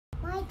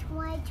White,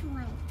 white,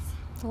 white.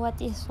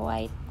 What is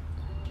white?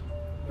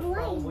 White.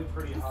 Probably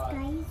pretty The hot.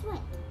 sky is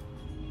white.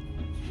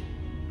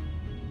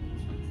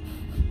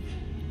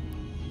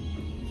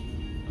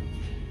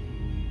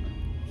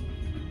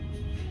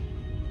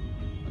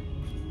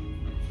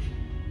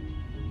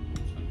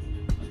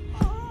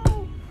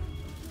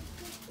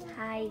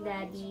 Hi,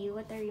 Daddy.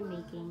 What are you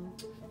making?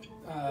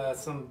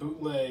 Some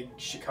bootleg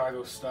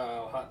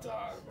Chicago-style hot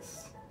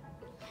dogs.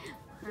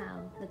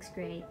 Wow, looks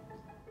great.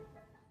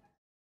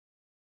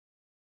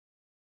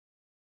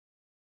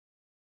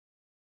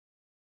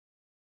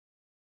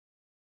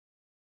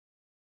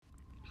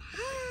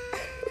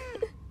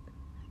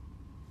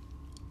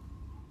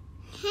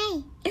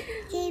 Hey,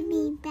 give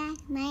me back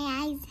my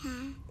eyes,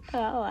 huh?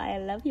 Oh, I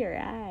love your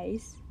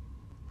eyes.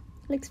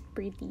 Looks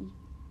pretty.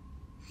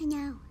 I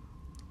know.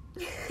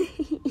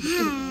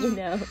 You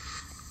know.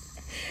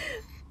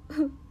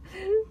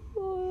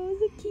 Oh,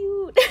 so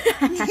cute.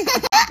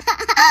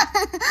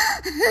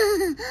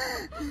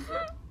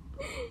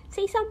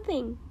 Say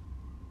something.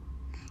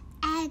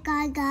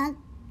 Ga.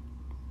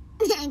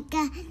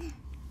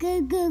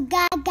 Goo goo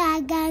ga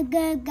ga ga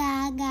goo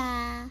ga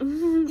ga. Are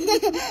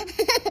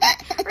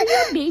you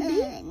a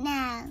baby?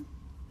 No.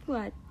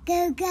 What?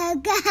 Goo goo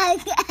ga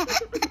ga.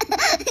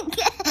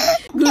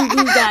 Goo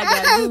goo gaga,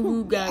 goo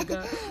goo gaga,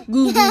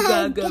 goo goo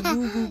gaga,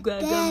 goo goo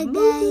gaga,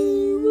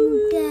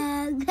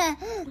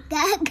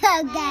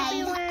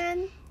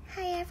 Everyone.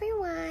 Hi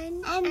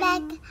everyone. I'm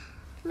back.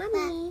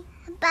 Mommy.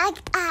 Back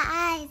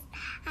eyes.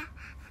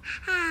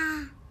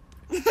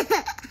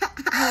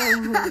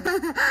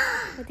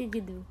 What did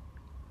you do?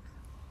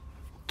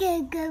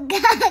 Goo goo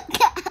gaga.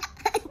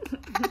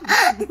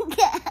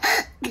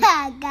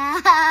 Gaga.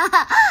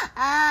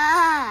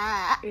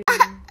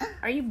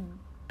 Are you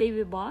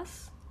baby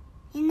boss?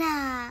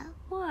 No.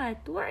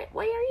 What? Why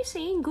are you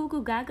saying goo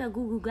goo gaga,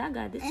 goo goo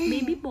gaga? This is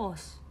baby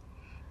boss.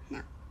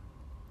 No.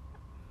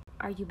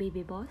 Are you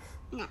baby boss?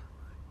 No.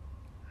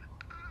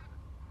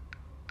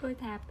 What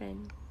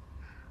happened?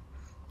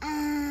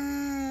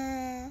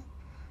 I'm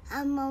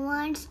a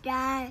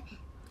monster.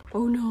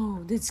 Oh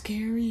no, that's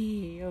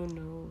scary. Oh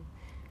no.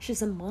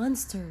 She's a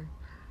monster.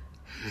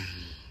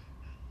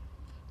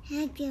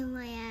 Look at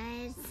my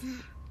eyes.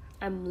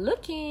 I'm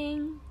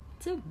looking.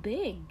 It's so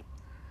big.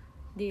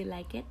 Do you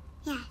like it?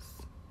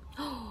 Yes.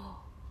 Oh,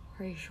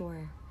 are you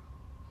sure?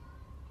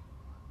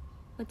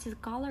 What's the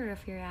color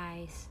of your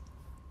eyes?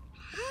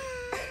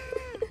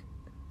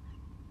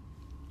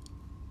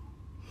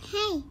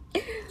 Hey,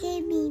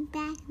 give me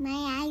back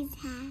my eyes,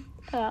 huh?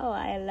 Oh,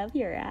 I love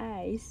your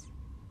eyes.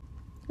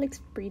 Looks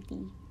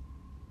pretty.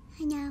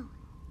 I know.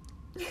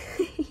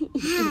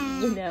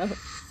 You know.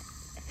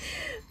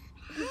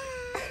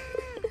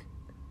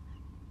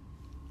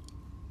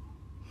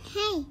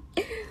 Hey,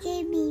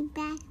 give me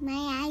back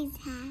my eyes,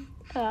 huh?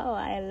 Oh,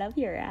 I love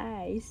your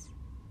eyes.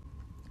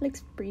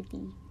 Looks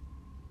pretty.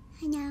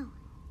 I know.